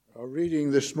Our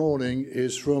reading this morning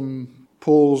is from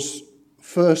Paul's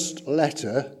first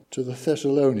letter to the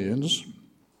Thessalonians,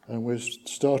 and we're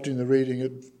starting the reading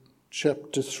at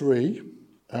chapter 3.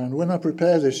 And when I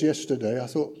prepared this yesterday, I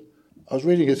was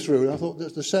reading it through, and I thought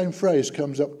that the same phrase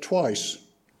comes up twice.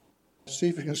 See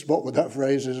if you can spot what that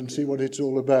phrase is and see what it's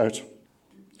all about.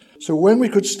 So when we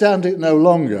could stand it no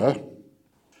longer,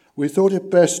 we thought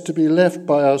it best to be left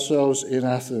by ourselves in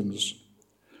Athens.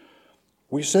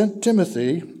 We sent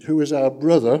Timothy, who is our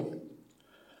brother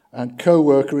and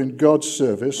co-worker in God's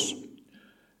service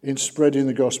in spreading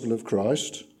the gospel of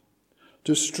Christ,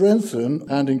 to strengthen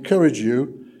and encourage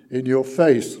you in your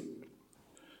faith,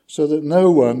 so that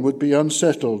no one would be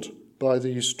unsettled by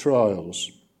these trials.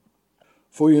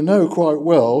 For you know quite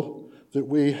well that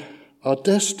we are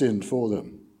destined for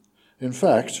them. In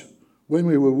fact, when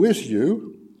we were with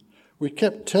you, we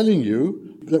kept telling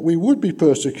you that we would be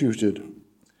persecuted,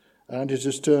 and it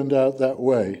has turned out that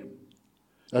way,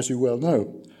 as you well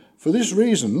know. For this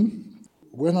reason,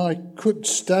 when I could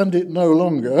stand it no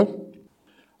longer,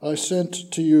 I sent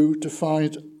to you to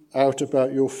find out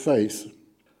about your faith.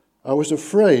 I was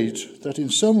afraid that in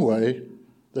some way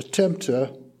the tempter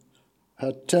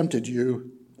had tempted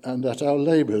you and that our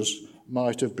labours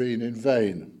might have been in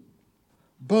vain.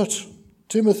 But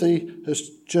Timothy has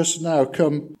just now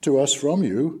come to us from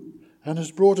you and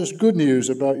has brought us good news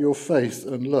about your faith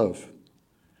and love.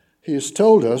 He has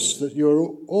told us that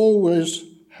you always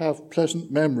have pleasant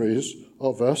memories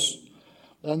of us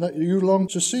and that you long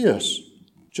to see us,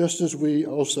 just as we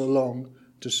also long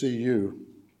to see you.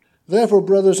 Therefore,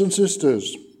 brothers and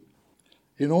sisters,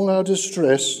 in all our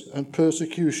distress and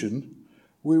persecution,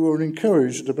 we were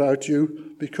encouraged about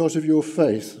you because of your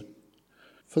faith.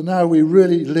 For now we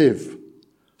really live,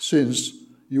 since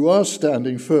you are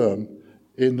standing firm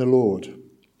in the Lord.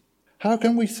 How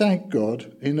can we thank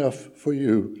God enough for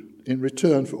you in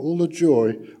return for all the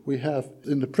joy we have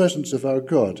in the presence of our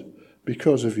God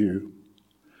because of you?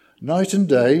 Night and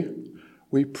day,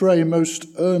 we pray most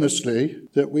earnestly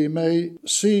that we may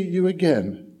see you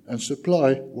again and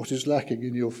supply what is lacking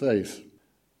in your faith.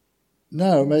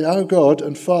 Now may our God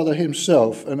and Father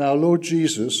himself and our Lord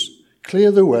Jesus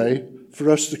clear the way for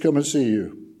us to come and see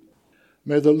you.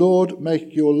 May the Lord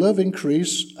make your love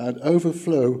increase and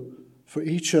overflow for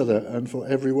each other and for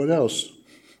everyone else,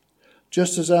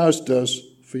 just as ours does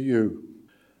for you.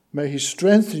 May he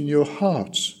strengthen your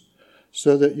hearts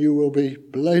so that you will be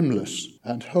blameless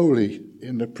and holy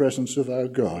in the presence of our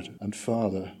God and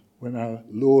Father when our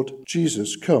Lord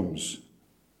Jesus comes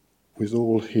with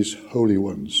all his holy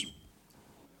ones.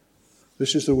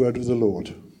 This is the word of the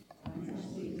Lord.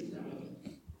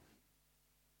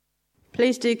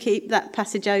 Please do keep that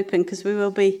passage open because we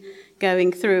will be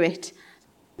going through it.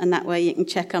 And that way you can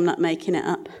check I'm not making it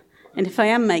up. And if I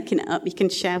am making it up, you can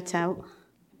shout out.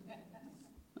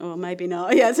 Or maybe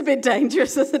not. Yeah, it's a bit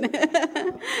dangerous, isn't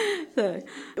it? So,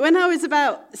 when I was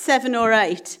about 7 or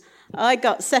 8, I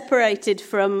got separated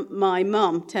from my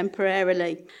mum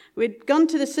temporarily. We'd gone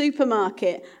to the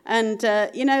supermarket and,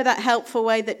 you know that helpful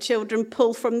way that children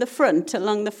pull from the front,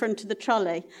 along the front of the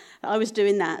trolley? I was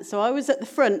doing that. So I was at the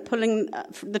front pulling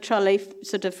the trolley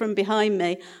sort of from behind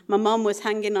me. My mum was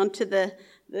hanging onto the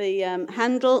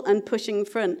handle and pushing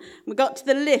front. We got to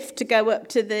the lift to go up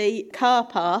to the car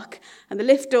park and the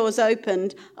lift doors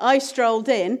opened. I strolled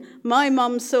in. My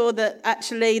mum saw that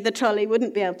actually the trolley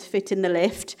wouldn't be able to fit in the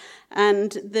lift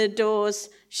and the doors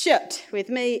shut with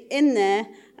me in there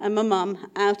and my mum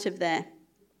out of there.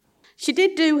 She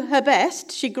did do her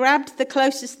best. She grabbed the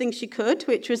closest thing she could,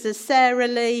 which was a Sara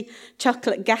Lee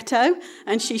chocolate gatto,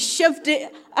 and she shoved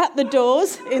it at the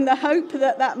doors in the hope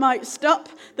that that might stop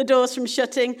the doors from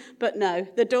shutting. But no,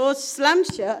 the doors slammed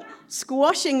shut,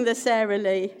 squashing the Sara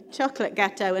Lee chocolate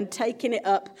gatto and taking it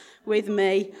up with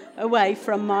me away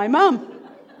from my mum.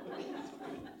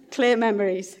 Clear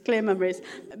memories.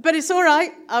 But it's all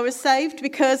right. I was saved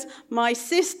because my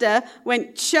sister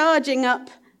went charging up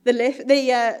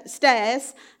the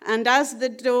stairs, and as the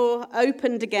door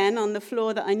opened again on the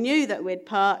floor that I knew that we'd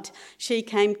parked, she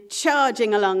came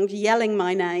charging along, yelling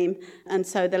my name, and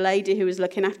so the lady who was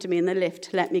looking after me in the lift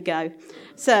let me go.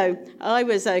 So I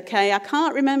was okay. I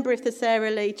can't remember if the Sara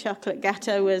Lee chocolate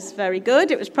gatto was very good.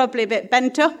 It was probably a bit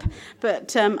bent up,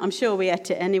 but I'm sure we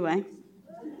ate it anyway.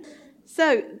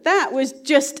 So that was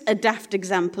just a daft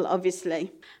example,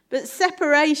 obviously. But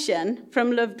separation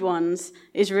from loved ones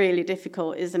is really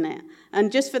difficult, isn't it? And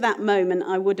just for that moment,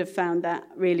 I would have found that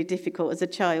really difficult as a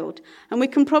child. And we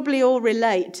can probably all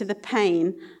relate to the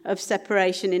pain of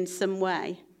separation in some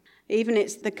way. Even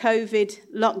it's the COVID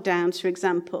lockdowns, for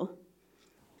example.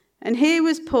 And here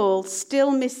was Paul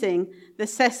still missing the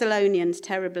Thessalonians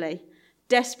terribly,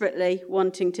 desperately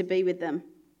wanting to be with them.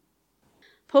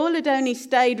 Paul had only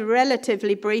stayed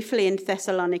relatively briefly in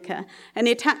Thessalonica, and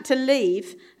he'd had to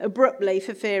leave abruptly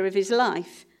for fear of his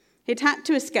life. He'd had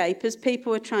to escape as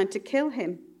people were trying to kill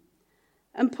him.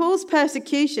 And Paul's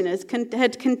persecution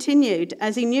had continued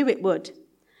as he knew it would.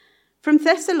 From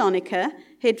Thessalonica,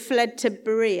 he'd fled to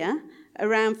Berea,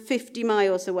 around 50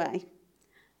 miles away.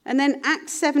 And then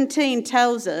Acts 17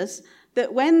 tells us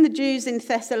that when the Jews in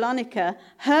Thessalonica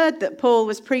heard that Paul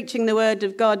was preaching the word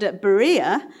of God at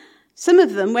Berea, some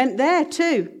of them went there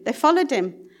too. They followed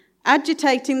him,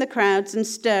 agitating the crowds and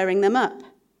stirring them up.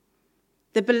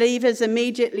 The believers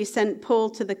immediately sent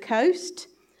Paul to the coast,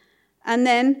 and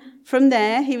then from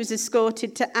there he was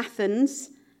escorted to Athens,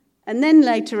 and then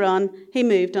later on he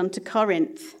moved on to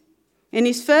Corinth. In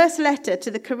his first letter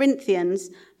to the Corinthians,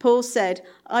 Paul said,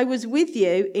 "I was with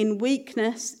you in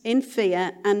weakness, in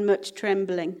fear, and much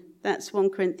trembling." That's 1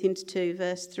 Corinthians 2,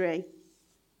 verse 3.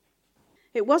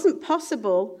 It wasn't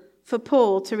possible for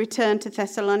Paul to return to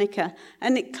Thessalonica,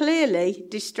 and it clearly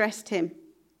distressed him.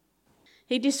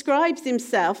 He describes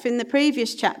himself in the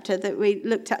previous chapter that we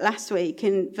looked at last week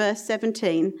in verse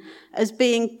 17 as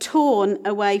being torn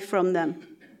away from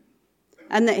them,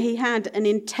 and that he had an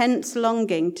intense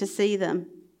longing to see them.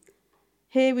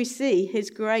 Here we see his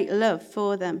great love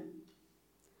for them.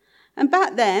 And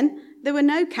back then, there were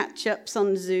no catch-ups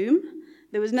on Zoom.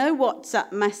 There was no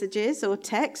WhatsApp messages or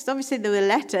text. Obviously, there were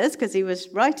letters because he was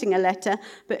writing a letter,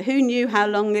 but who knew how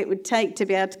long it would take to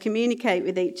be able to communicate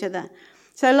with each other?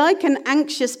 So like an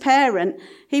anxious parent,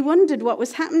 he wondered what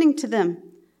was happening to them,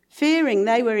 fearing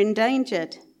they were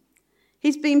endangered.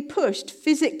 He's been pushed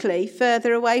physically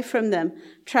further away from them,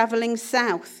 travelling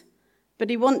south, but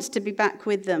he wants to be back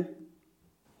with them.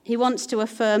 He wants to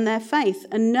affirm their faith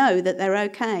and know that they're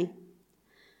okay.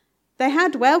 They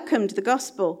had welcomed the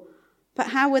gospel, but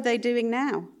how were they doing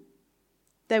now?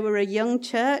 They were a young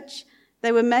church.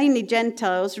 They were mainly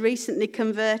Gentiles recently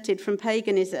converted from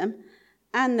paganism,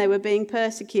 and they were being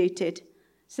persecuted.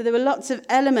 So there were lots of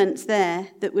elements there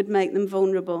that would make them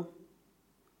vulnerable.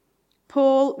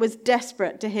 Paul was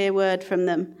desperate to hear word from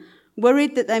them,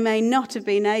 worried that they may not have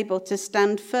been able to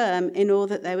stand firm in all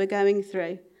that they were going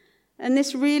through. And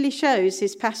this really shows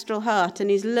his pastoral heart and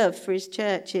his love for his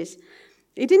churches.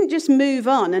 He didn't just move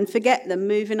on and forget them,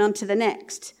 moving on to the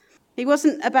next. He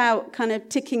wasn't about kind of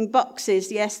ticking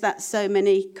boxes, yes, that's so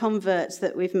many converts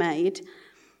that we've made.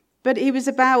 But he was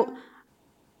about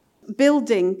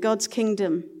building God's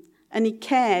kingdom, and he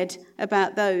cared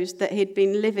about those that he'd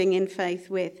been living in faith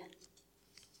with.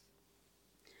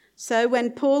 So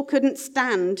when Paul couldn't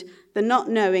stand the not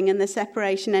knowing and the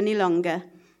separation any longer,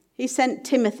 he sent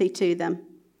Timothy to them.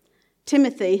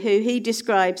 Timothy, who he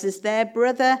describes as their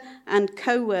brother and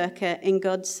co-worker in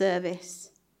God's service.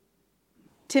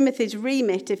 Timothy's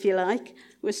remit, if you like,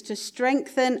 was to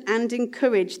strengthen and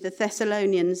encourage the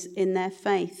Thessalonians in their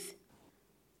faith.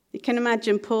 You can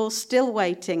imagine Paul still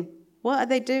waiting. What are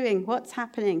they doing? What's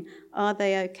happening? Are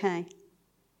they okay?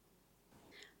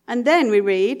 And then we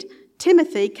read,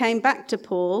 Timothy came back to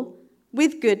Paul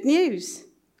with good news.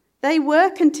 They were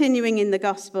continuing in the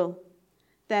gospel.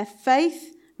 Their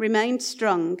faith remained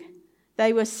strong.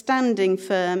 They were standing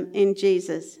firm in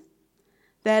Jesus.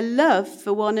 Their love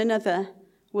for one another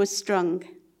was strong,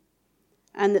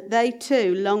 and that they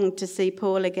too longed to see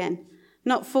Paul again,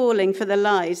 not falling for the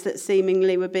lies that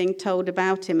seemingly were being told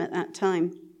about him at that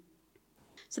time.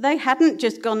 So they hadn't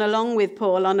just gone along with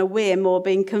Paul on a whim or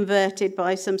been converted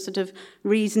by some sort of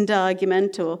reasoned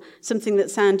argument or something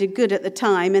that sounded good at the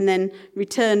time and then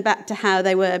returned back to how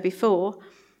they were before.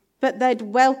 But they'd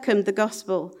welcomed the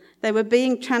gospel. They were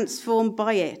being transformed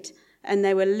by it, and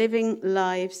they were living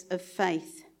lives of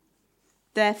faith.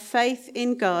 Their faith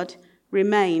in God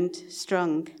remained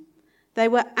strong. They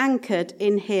were anchored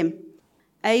in him,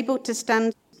 able to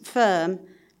stand firm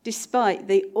despite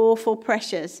the awful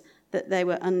pressures that they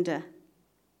were under.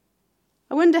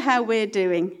 I wonder how we're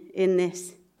doing in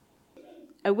this.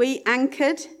 Are we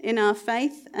anchored in our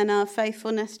faith and our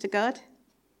faithfulness to God?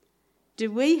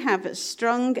 Do we have a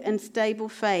strong and stable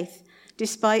faith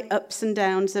despite ups and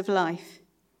downs of life?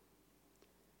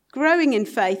 Growing in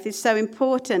faith is so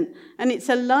important, and it's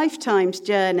a lifetime's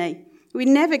journey. We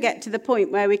never get to the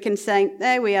point where we can say,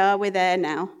 there we are, we're there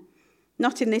now.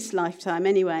 Not in this lifetime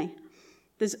anyway.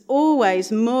 There's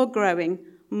always more growing,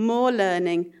 more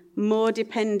learning, more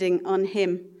depending on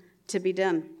him to be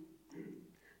done.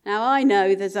 Now, I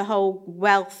know there's a whole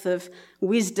wealth of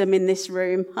wisdom in this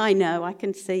room. I know, I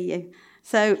can see you.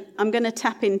 So I'm going to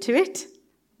tap into it.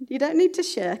 You don't need to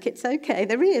shirk, it's okay.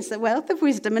 There is a wealth of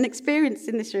wisdom and experience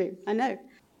in this room, I know.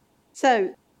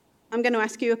 So I'm going to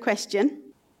ask you a question,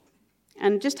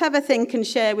 And just have a think and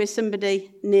share with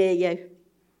somebody near you.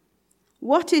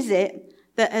 What is it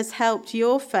that has helped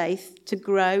your faith to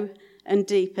grow and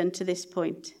deepen to this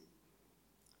point?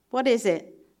 What is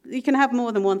it? You can have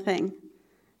more than one thing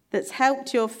that's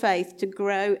helped your faith to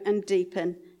grow and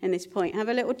deepen in this point. Have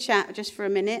a little chat just for a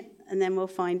minute and then we'll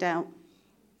find out.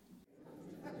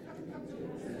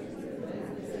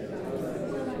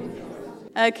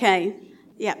 Okay.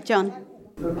 Yeah, John.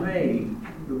 For me,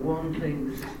 the one thing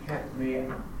that has kept me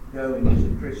going as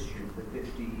a Christian for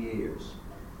 50 years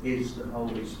is the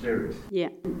Holy Spirit. Yeah.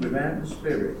 Without the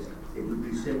Spirit, it would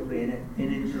be simply an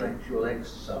intellectual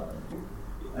exercise.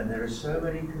 And there are so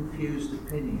many confused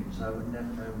opinions, I would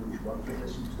never know which one to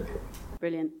listen to.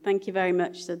 Brilliant. Thank you very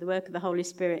much. So the work of the Holy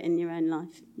Spirit in your own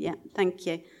life. Yeah, thank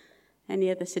you. Any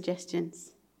other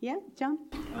suggestions? Yeah, John?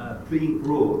 Being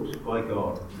brought by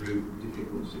God through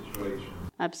difficult situations.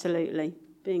 Absolutely.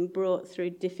 Being brought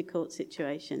through difficult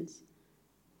situations.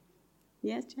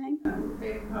 Yes, Jane?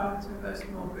 Being part of a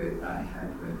small group that I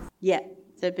had with. Yeah,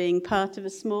 so being part of a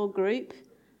small group,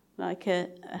 like a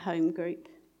home group.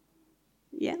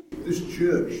 Yeah. This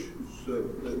church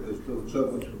has done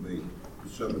so much for me,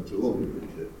 so much to all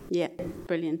of it. Yeah,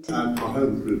 brilliant. And my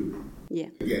home group. Yeah.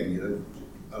 Again,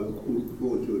 I look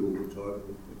forward to it all the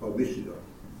time. If I miss it,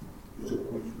 it's a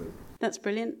push me. That's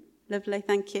brilliant. Lovely,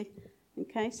 thank you.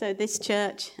 Okay, so this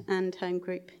church and home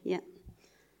group. Yeah.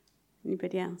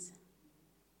 Anybody else?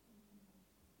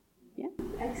 Yeah.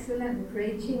 Excellent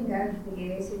preaching over the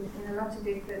years in a lot of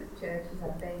different churches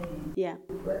I've been in. Yeah.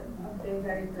 But I've been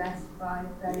very blessed by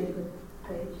very good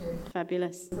preachers.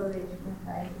 Fabulous. Fully different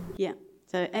faith. Yeah.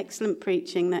 So excellent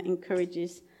preaching that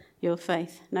encourages your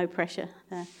faith. No pressure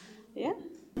there. Yeah.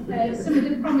 Some of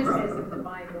the promises of the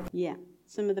Bible. Yeah.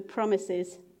 Some of the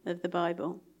promises of the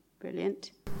Bible.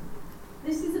 Brilliant.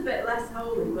 This is a bit less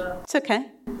holy, but It's okay.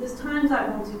 there's times I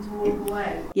wanted to walk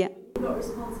away. Yeah. You've got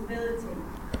responsibility.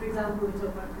 For example, we talk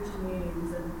about Christian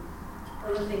unions and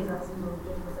other things I was involved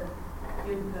in as a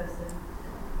young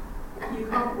person. You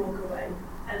can't walk away,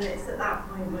 and it's at that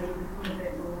point where you become a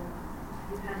bit more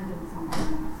dependent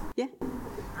sometimes. Yeah.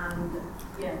 And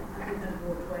yeah, I think I've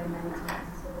walked away many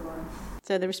times otherwise.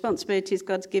 So the responsibilities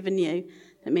God's given you,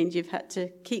 that means you've had to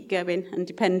keep going and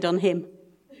depend on him.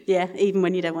 Yeah, even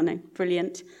when you don't want to.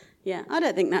 Brilliant. Yeah, I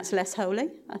don't think that's less holy.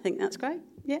 I think that's great.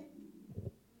 Yeah.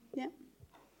 Yeah.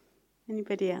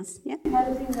 Anybody else? Yeah.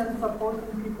 Helping and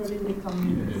supporting people in the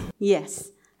community. Yes,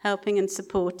 helping and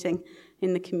supporting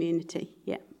in the community.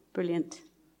 Yeah, brilliant.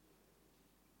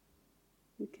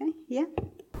 Okay, yeah.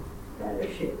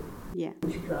 Fellowship, Yeah.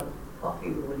 Which club, coffee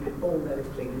room, all those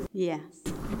things. Yes.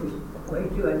 We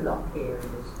do a lot here in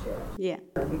this church. Yeah.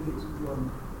 I think it's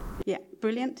wonderful. Yeah,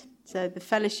 brilliant. So the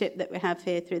fellowship that we have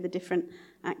here through the different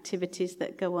activities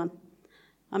that go on.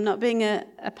 I'm not being a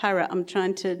parrot. I'm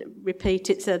trying to repeat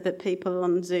it so that people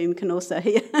on Zoom can also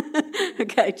hear.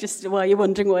 Okay, just while you're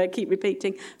wondering why I keep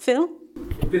repeating. Phil?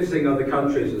 Visiting other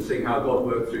countries and seeing how God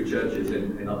works through churches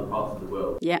in other parts of the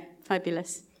world. Yeah,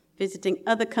 fabulous. Visiting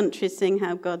other countries, seeing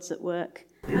how God's at work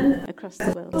across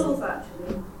the world. Festivals,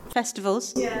 actually.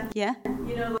 Festivals? Yeah. Yeah?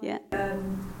 You know, like Yeah.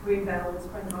 Greenbelt and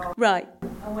Spring Hall. Right.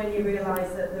 And when you realise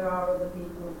that there are other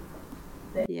people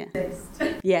that Yeah. exist.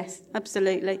 Yes,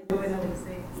 absolutely. Going on,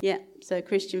 see. Yeah, so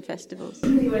Christian festivals.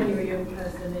 Particularly when you're a young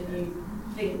person and you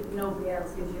think nobody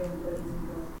else is young, but isn't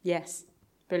God. Yes,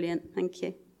 brilliant. Thank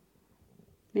you.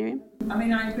 Miriam? I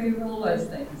mean, I agree with all those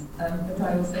things, but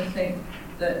I also think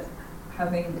that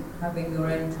having your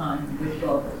own time with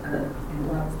God and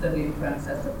while studying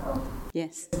process of God.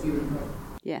 Yes. is beautiful.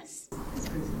 Yes.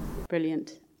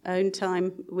 Brilliant. Own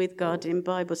time with God in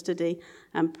Bible study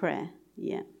and prayer.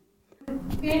 Yeah.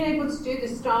 Being able to do the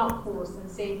start course and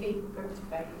see people come to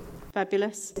faith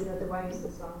Fabulous. in other ways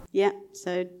as well. Yeah,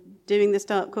 so doing the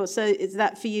start course. So is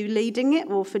that for you leading it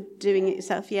or for doing it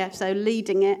yourself? Yeah, so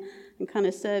leading it and kind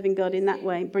of serving God in that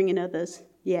way, bringing others.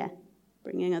 Yeah,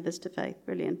 bringing others to faith.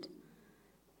 Brilliant.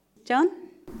 John?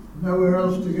 Nowhere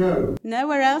else to go.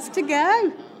 Nowhere else to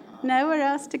go. Nowhere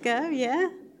else to go, yeah.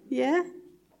 Yeah.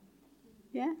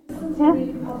 Yeah.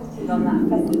 Really positive on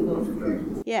that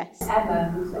festival. Yes.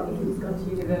 Emma, who's gone to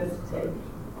university,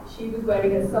 she was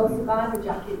wearing a Soul Survivor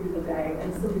jacket the other day,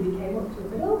 and somebody came up to her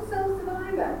and said, "Oh, Soul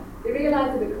Survivor." They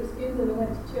realised they were Christians and they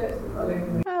went to church the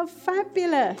following week. Oh,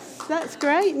 fabulous. That's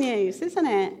great news, isn't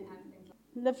it?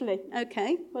 Lovely.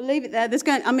 Okay, we'll leave it there.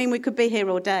 We could be here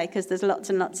all day because there's lots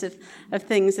and lots of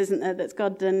things, isn't there, that's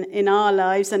God done in our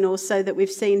lives and also that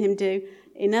we've seen him do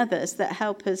in others that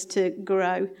help us to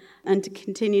grow and to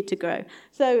continue to grow.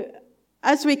 So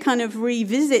as we kind of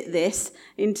revisit this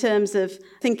in terms of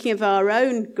thinking of our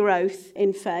own growth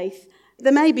in faith,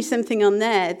 There may be something on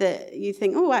there that you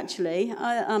think, oh, actually,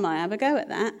 I might have a go at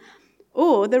that.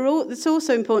 Or it's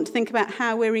also important to think about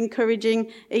how we're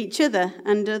encouraging each other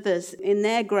and others in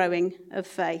their growing of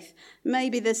faith.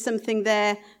 Maybe there's something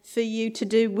there for you to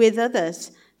do with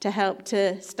others to help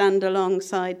to stand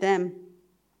alongside them.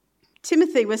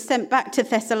 Timothy was sent back to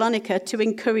Thessalonica to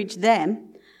encourage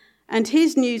them, and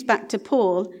his news back to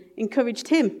Paul encouraged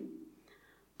him.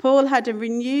 Paul had a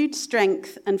renewed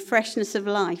strength and freshness of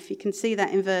life. You can see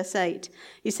that in verse 8.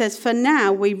 He says, "For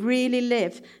now we really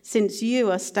live, since you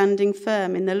are standing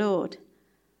firm in the Lord."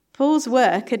 Paul's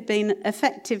work had been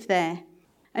effective there,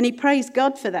 and he praised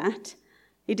God for that.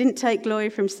 He didn't take glory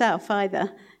for himself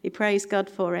either. He praised God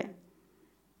for it.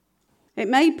 It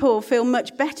made Paul feel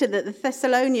much better that the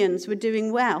Thessalonians were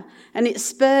doing well, and it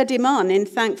spurred him on in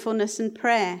thankfulness and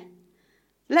prayer.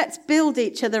 Let's build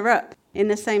each other up in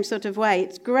the same sort of way.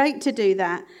 It's great to do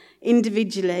that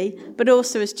individually, but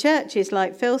also as churches,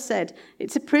 like Phil said.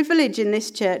 It's a privilege in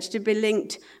this church to be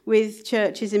linked with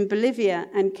churches in Bolivia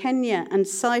and Kenya and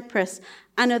Cyprus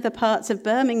and other parts of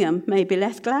Birmingham, maybe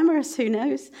less glamorous, who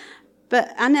knows,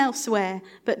 and elsewhere,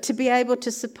 but to be able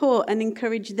to support and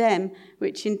encourage them,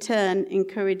 which in turn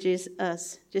encourages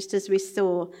us, just as we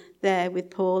saw there with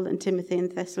Paul and Timothy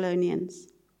and Thessalonians.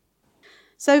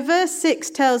 So verse 6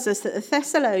 tells us that the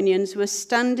Thessalonians were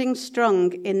standing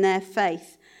strong in their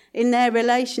faith, in their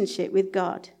relationship with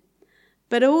God,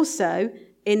 but also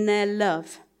in their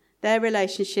love, their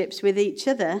relationships with each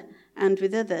other and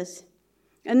with others.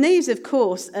 And these, of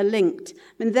course, are linked.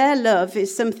 I mean, their love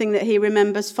is something that he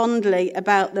remembers fondly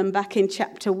about them back in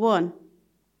chapter 1.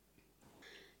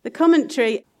 The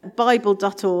commentary,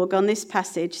 Bible.org, on this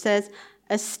passage says,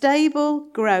 "A stable,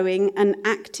 growing and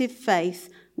active faith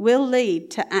will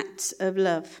lead to acts of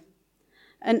love.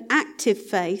 An active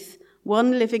faith,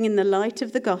 one living in the light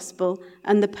of the gospel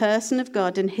and the person of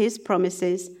God and his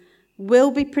promises, will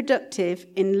be productive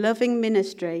in loving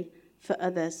ministry for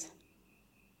others."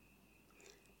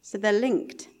 So they're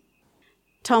linked.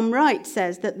 Tom Wright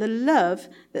says that the love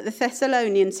that the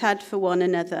Thessalonians had for one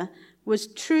another was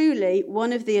truly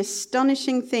one of the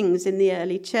astonishing things in the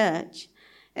early church.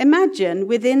 Imagine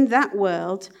within that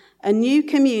world a new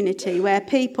community where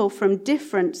people from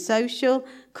different social,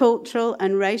 cultural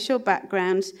and racial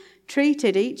backgrounds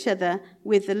treated each other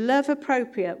with the love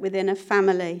appropriate within a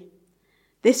family.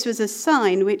 This was a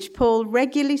sign which Paul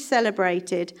regularly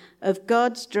celebrated of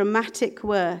God's dramatic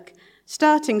work,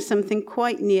 starting something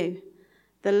quite new,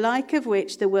 the like of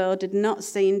which the world had not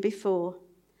seen before.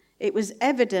 It was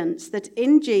evidence that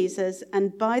in Jesus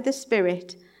and by the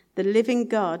Spirit, the living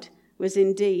God was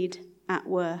indeed at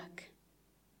work.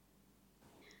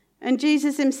 And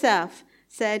Jesus himself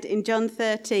said in John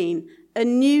 13, "A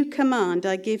new command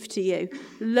I give to you,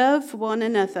 love one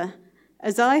another.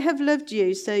 As I have loved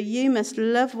you, so you must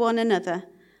love one another.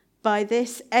 By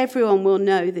this everyone will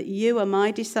know that you are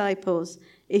my disciples,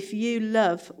 if you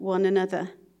love one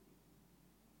another."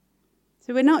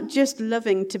 So we're not just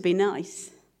loving to be nice,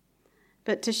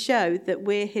 but to show that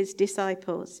we're his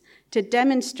disciples, to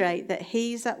demonstrate that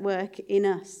he's at work in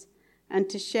us, and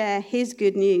to share his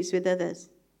good news with others.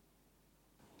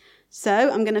 So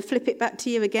I'm going to flip it back to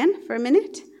you again for a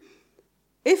minute.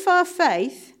 If our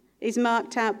faith is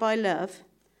marked out by love,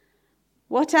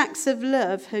 what acts of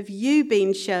love have you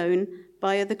been shown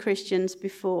by other Christians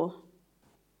before?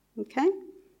 Okay,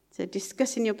 so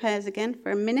discuss in your pairs again for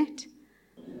a minute.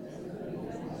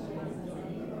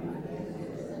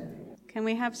 Can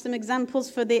we have some examples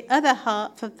for the other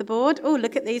half of the board? Oh,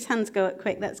 look at these hands go up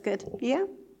quick. That's good. Yeah?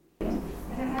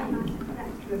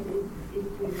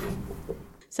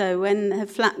 So when her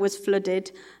flat was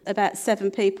flooded, about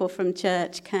 7 people from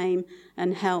church came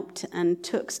and helped and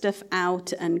took stuff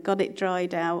out and got it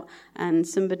dried out, and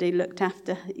somebody looked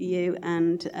after you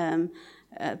and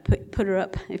put her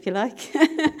up, if you like,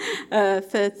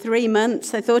 for 3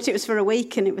 months. I thought it was for a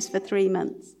week, and it was for 3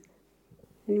 months.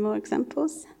 Any more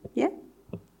examples? Yeah?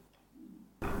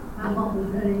 My mum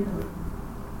was very ill.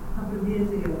 A couple of years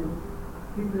ago,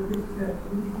 people at this church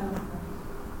really helped her.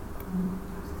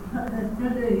 They're still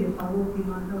doing it by walking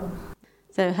my dogs.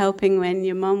 So helping when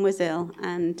your mum was ill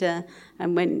and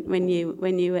when you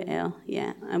were ill,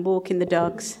 yeah, and walking the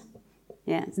dogs,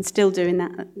 yeah, and still doing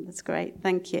that. That's great.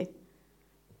 Thank you,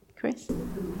 Chris.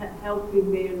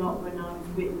 Helping me a lot when I was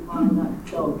bitten by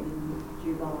that dog in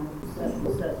July.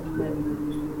 Certain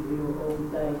members would be all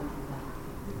day.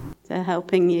 So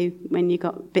helping you when you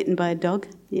got bitten by a dog,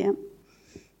 yeah.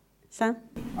 Sam?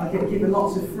 I get given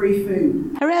lots of free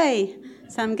food. Hooray!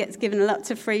 Sam gets given lots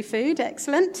of free food.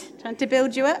 Excellent. Trying to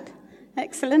build you up.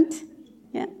 Excellent.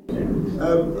 Yeah.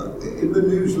 In the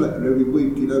newsletter every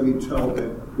week, we told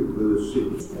them people who are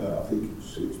sick. I think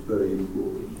it's very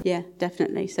important. Yeah,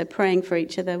 definitely. So praying for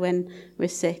each other when we're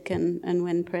sick and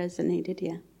when prayers are needed,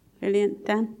 yeah. Brilliant.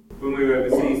 Dan? When we were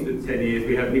overseas for 10 years,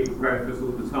 we had people praying for us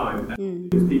all the time.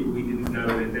 It was people we didn't know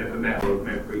and never met or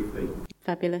met briefly.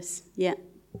 Fabulous. Yeah.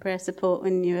 Prayer support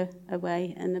when you're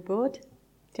away and abroad.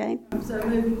 Jane? So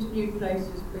moving to new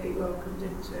places, being welcomed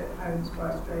into homes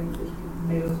by strangers, giving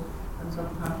meals, and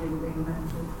sometimes being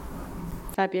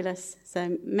mentored. Fabulous.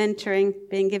 So mentoring,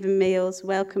 being given meals,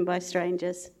 welcomed by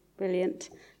strangers. Brilliant.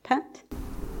 Pat?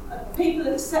 People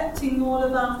accepting all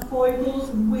of our foibles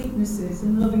and weaknesses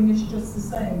and loving us just the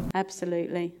same.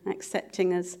 Absolutely.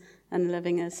 Accepting us and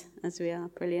loving us as we are.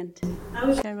 Brilliant. I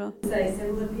was Cheryl? going to say,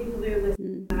 so the people who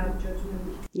listen without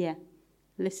judgment. Yeah.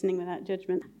 Listening without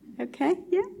judgment. Okay,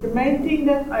 yeah. The main thing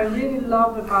that I really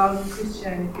love about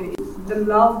Christianity is the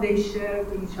love they share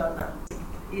with each other.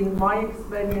 In my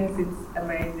experience, it's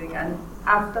amazing. And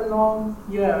after long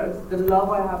years, the love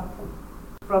I have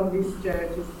from this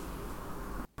church is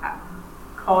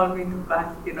calling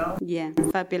back, you know. Yeah,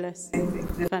 fabulous.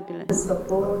 Fabulous. The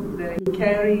support, the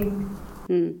caring.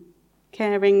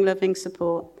 Caring, loving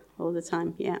support all the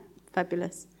time. Yeah,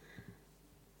 fabulous.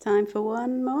 Time for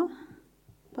one more.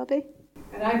 Bobby?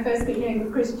 When I first became a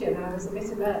Christian, I was a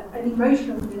bit of an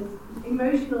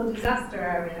emotional disaster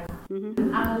area.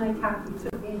 And Alan Cappy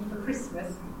took me in for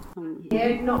Christmas. He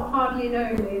had not hardly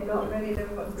known me and not really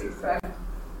known what to expect.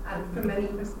 And for many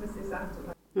Christmases after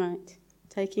that. Right.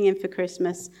 Taking in for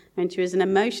Christmas when she was an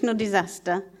emotional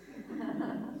disaster.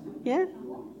 Yeah?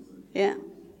 Yeah.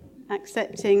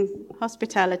 Accepting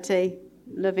hospitality,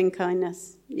 loving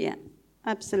kindness. Yeah,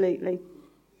 absolutely.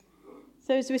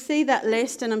 So as we see that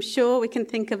list, and I'm sure we can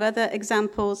think of other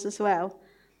examples as well,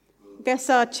 I guess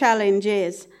our challenge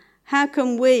is, how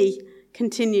can we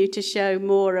continue to show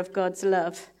more of God's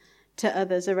love to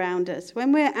others around us?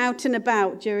 When we're out and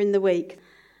about during the week,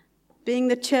 being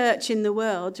the church in the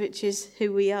world, which is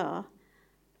who we are,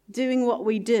 doing what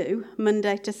we do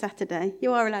Monday to Saturday,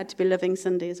 you are allowed to be loving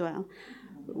Sunday as well.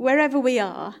 Wherever we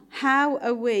are, how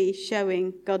are we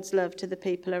showing God's love to the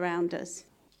people around us?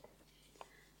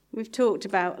 We've talked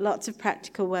about lots of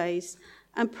practical ways,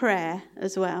 and prayer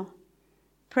as well.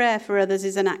 Prayer for others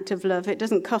is an act of love. It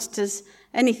doesn't cost us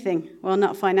anything, well,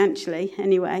 not financially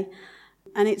anyway,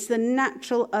 and it's the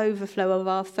natural overflow of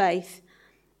our faith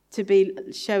to be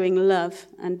showing love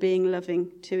and being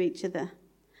loving to each other.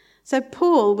 So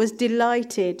Paul was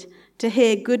delighted to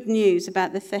hear good news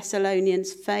about the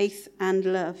Thessalonians' faith and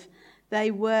love.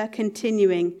 They were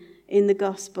continuing in the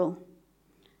gospel.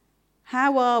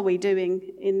 How are we doing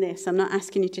in this? I'm not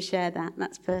asking you to share that.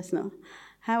 That's personal.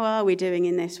 How are we doing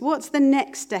in this? What's the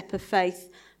next step of faith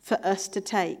for us to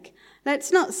take?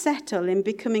 Let's not settle in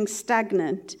becoming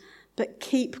stagnant, but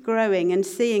keep growing and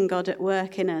seeing God at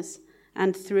work in us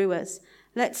and through us.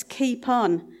 Let's keep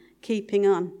on keeping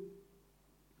on.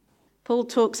 Paul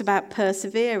talks about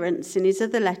perseverance in his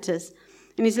other letters.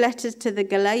 In his letters to the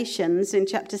Galatians in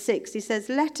chapter 6, he says,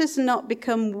 "Let us not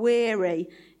become weary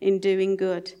in doing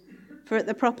good, for at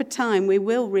the proper time we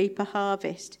will reap a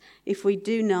harvest if we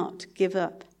do not give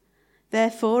up.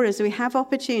 Therefore, as we have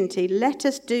opportunity, let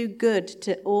us do good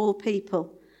to all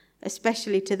people,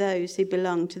 especially to those who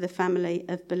belong to the family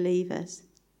of believers."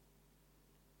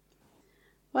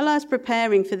 While I was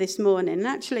preparing for this morning, and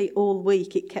actually all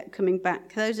week it kept coming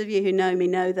back. Those of you who know me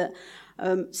know that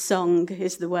song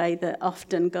is the way that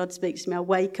often God speaks to me. I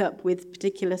wake up with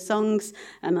particular songs,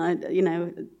 and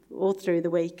all through the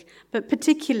week. But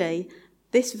particularly,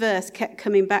 this verse kept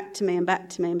coming back to me and back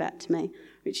to me and back to me,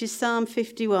 which is Psalm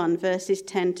 51, verses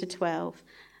 10 to 12.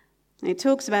 And it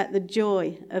talks about the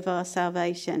joy of our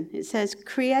salvation. It says,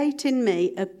 "Create in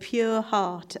me a pure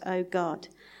heart, O God,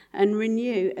 and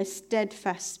renew a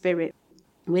steadfast spirit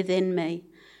within me.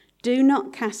 Do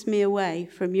not cast me away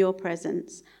from your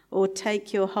presence, or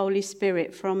take your Holy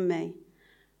Spirit from me.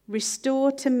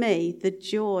 Restore to me the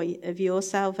joy of your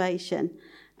salvation,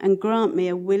 and grant me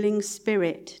a willing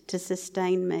spirit to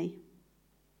sustain me."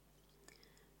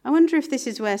 I wonder if this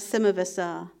is where some of us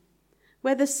are.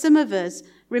 Whether some of us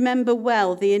remember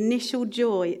well the initial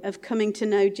joy of coming to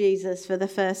know Jesus for the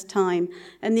first time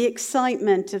and the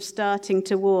excitement of starting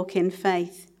to walk in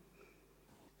faith.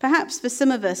 Perhaps for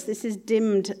some of us this is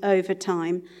dimmed over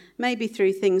time, maybe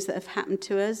through things that have happened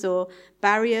to us or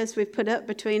barriers we've put up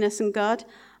between us and God,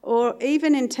 or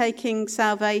even in taking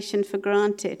salvation for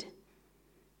granted.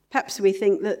 Perhaps we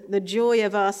think that the joy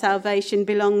of our salvation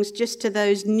belongs just to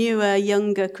those newer,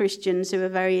 younger Christians who are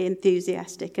very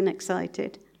enthusiastic and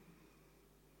excited.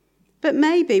 But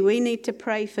maybe we need to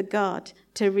pray for God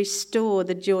to restore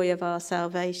the joy of our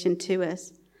salvation to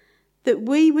us. that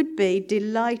we would be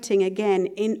delighting again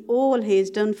in all he has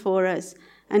done for us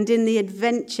and in the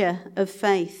adventure of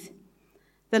faith,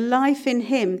 the life in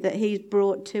him that he's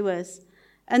brought to us,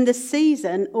 and the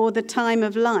season or the time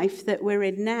of life that we're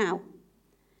in now.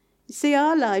 You see,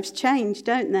 our lives change,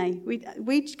 don't they?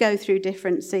 We go through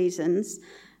different seasons,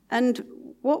 and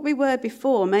what we were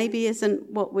before maybe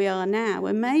isn't what we are now,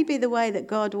 and maybe the way that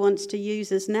God wants to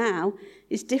use us now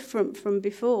is different from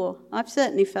before. I've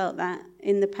certainly felt that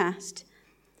in the past.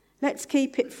 Let's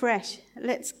keep it fresh.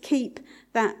 Let's keep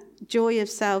that joy of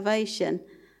salvation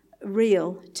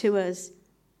real to us.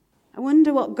 I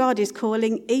wonder what God is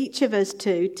calling each of us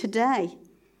to today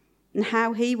and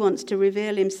how he wants to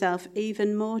reveal himself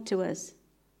even more to us.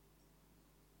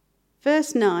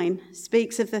 Verse 9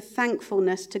 speaks of the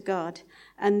thankfulness to God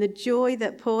and the joy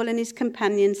that Paul and his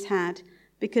companions had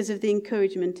because of the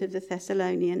encouragement of the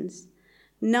Thessalonians.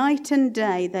 Night and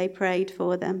day they prayed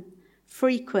for them.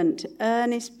 Frequent,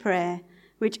 earnest prayer,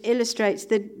 which illustrates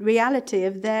the reality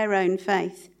of their own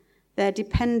faith, their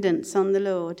dependence on the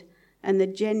Lord, and the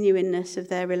genuineness of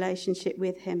their relationship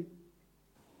with him.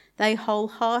 They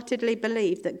wholeheartedly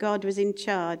believed that God was in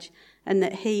charge and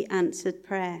that he answered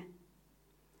prayer.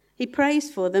 He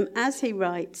prays for them as he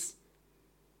writes,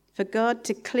 for God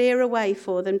to clear a way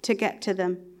for them to get to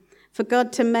them, for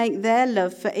God to make their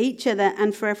love for each other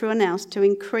and for everyone else to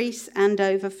increase and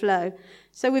overflow.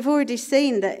 So we've already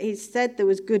seen that he said there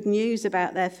was good news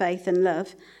about their faith and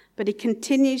love, but he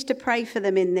continues to pray for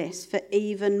them in this for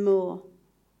even more.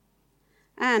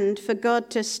 And for God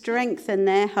to strengthen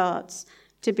their hearts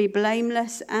to be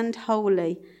blameless and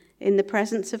holy in the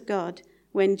presence of God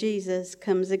when Jesus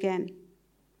comes again.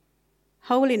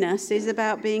 Holiness is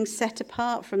about being set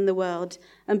apart from the world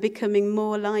and becoming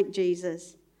more like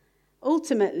Jesus.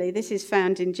 Ultimately, this is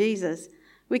found in Jesus.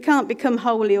 We can't become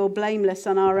holy or blameless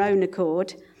on our own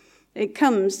accord. It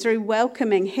comes through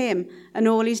welcoming him and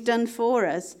all he's done for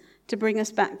us to bring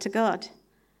us back to God.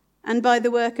 And by the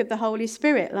work of the Holy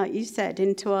Spirit, like you said,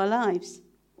 into our lives.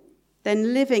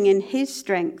 Then living in his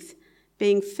strength,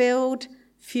 being filled,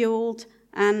 fueled,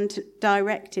 and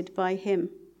directed by him,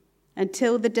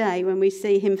 until the day when we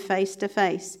see him face to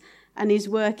face and his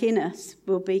work in us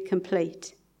will be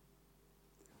complete.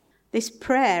 This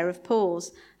prayer of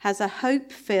Paul's has a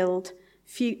hope-filled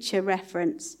future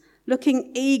reference,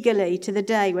 looking eagerly to the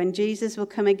day when Jesus will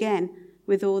come again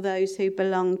with all those who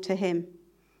belong to him,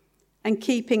 and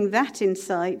keeping that in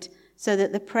sight so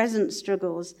that the present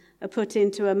struggles are put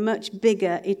into a much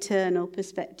bigger eternal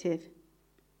perspective.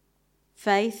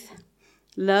 Faith,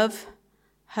 love,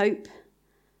 hope,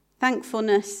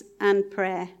 thankfulness and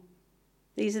prayer.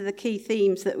 These are the key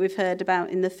themes that we've heard about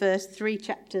in the first 3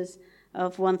 chapters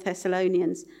of 1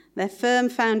 Thessalonians. They're firm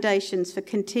foundations for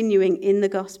continuing in the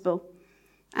gospel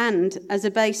and as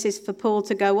a basis for Paul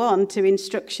to go on to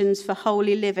instructions for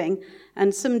holy living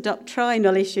and some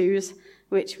doctrinal issues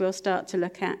which we'll start to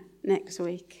look at next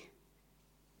week.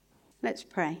 Let's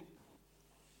pray.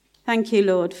 Thank you,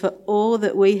 Lord, for all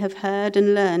that we have heard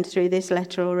and learned through this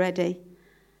letter already.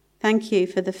 Thank you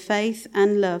for the faith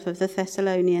and love of the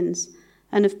Thessalonians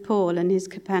and of Paul and his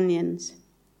companions.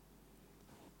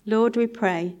 Lord, we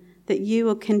pray that you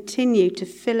will continue to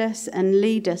fill us and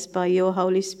lead us by your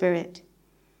Holy Spirit.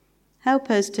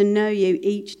 Help us to know you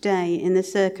each day in the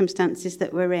circumstances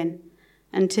that we're in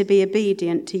and to be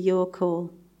obedient to your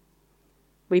call.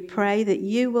 We pray that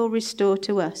you will restore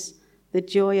to us the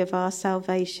joy of our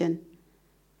salvation,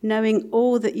 knowing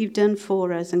all that you've done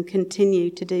for us and continue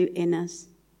to do in us.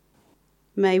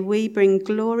 May we bring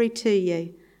glory to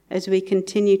you as we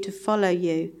continue to follow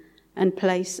you and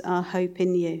place our hope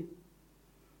in you.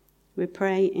 We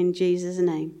pray in Jesus'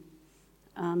 name.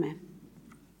 Amen.